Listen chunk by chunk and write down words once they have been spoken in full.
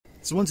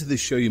So I wanted to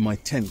show you my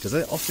tent, because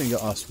I often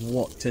get asked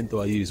what tent do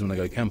I use when I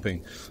go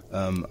camping.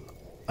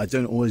 I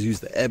don't always use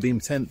the Airbeam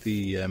tent,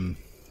 the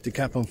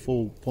Decathlon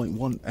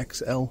 4.1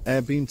 XL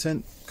Airbeam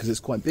tent, because it's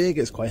quite big,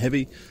 it's quite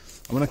heavy.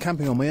 And when I'm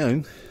camping on my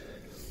own,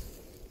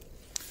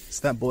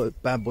 it's that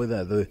bad boy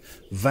there, the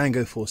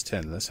Vango Force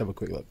 10. Let's have a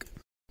quick look.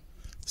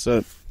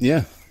 So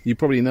yeah, you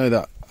probably know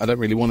that I don't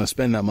really want to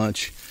spend that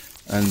much,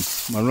 and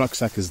my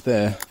rucksack is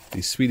there,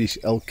 the Swedish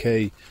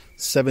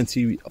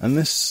LK70, and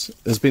this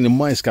has been in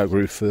my scout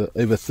group for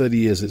over 30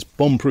 years. It's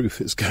bomb proof,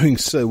 it's going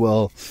so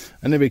well,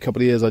 and every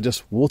couple of years I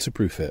just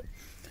waterproof it.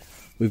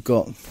 We've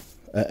got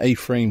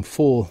A-frame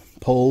 4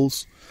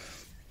 poles,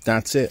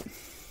 that's it.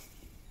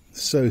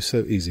 So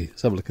easy.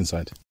 Let's have a look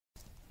inside.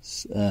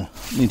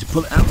 Need to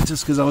pull it out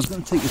just because I was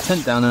going to take the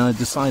tent down and I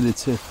decided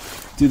to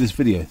do this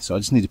video, so I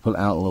just need to pull it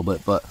out a little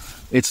bit, but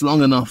it's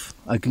long enough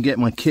I can get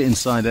my kit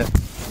inside it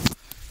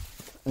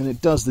and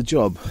it does the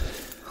job,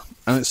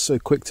 and it's so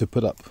quick to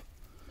put up.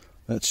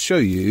 Let's show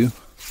you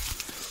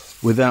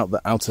without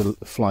the outer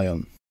fly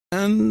on.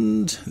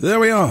 And there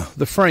we are,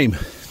 the frame,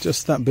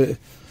 just that bit,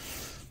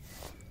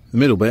 the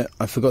middle bit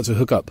I forgot to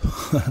hook up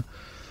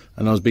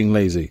and I was being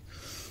lazy,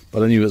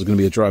 but I knew it was going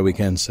to be a dry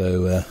weekend,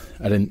 so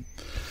I didn't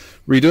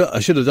redo it. I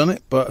should have done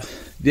it, but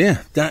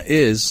yeah, that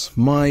is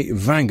my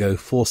Vango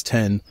Force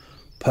 10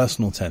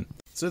 personal tent.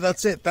 So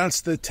that's it.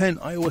 That's the tent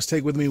I always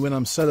take with me when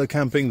I'm solo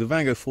camping, the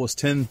Vango Force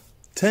 10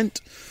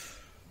 tent.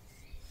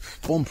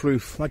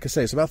 Bomb-proof. Like I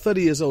say, it's about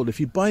 30 years old. If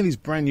you buy these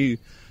brand new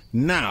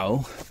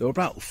now, they're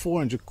about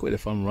 400 quid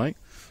if I'm right,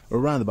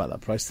 around about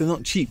that price. They're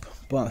not cheap,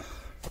 but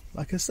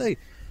like I say,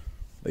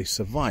 they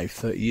survived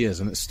 30 years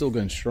and it's still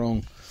going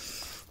strong.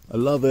 I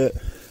love it.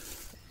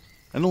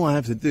 And all I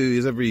have to do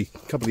is every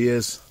couple of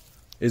years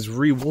is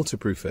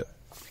re-waterproof it,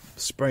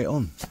 spray it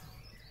on.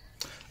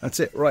 That's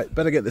it. Right,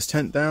 better get this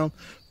tent down,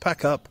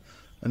 pack up,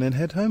 and then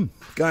head home.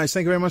 Guys,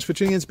 thank you very much for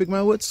tuning in to Big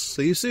Man Woods.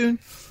 See you soon.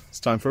 It's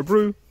time for a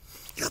brew.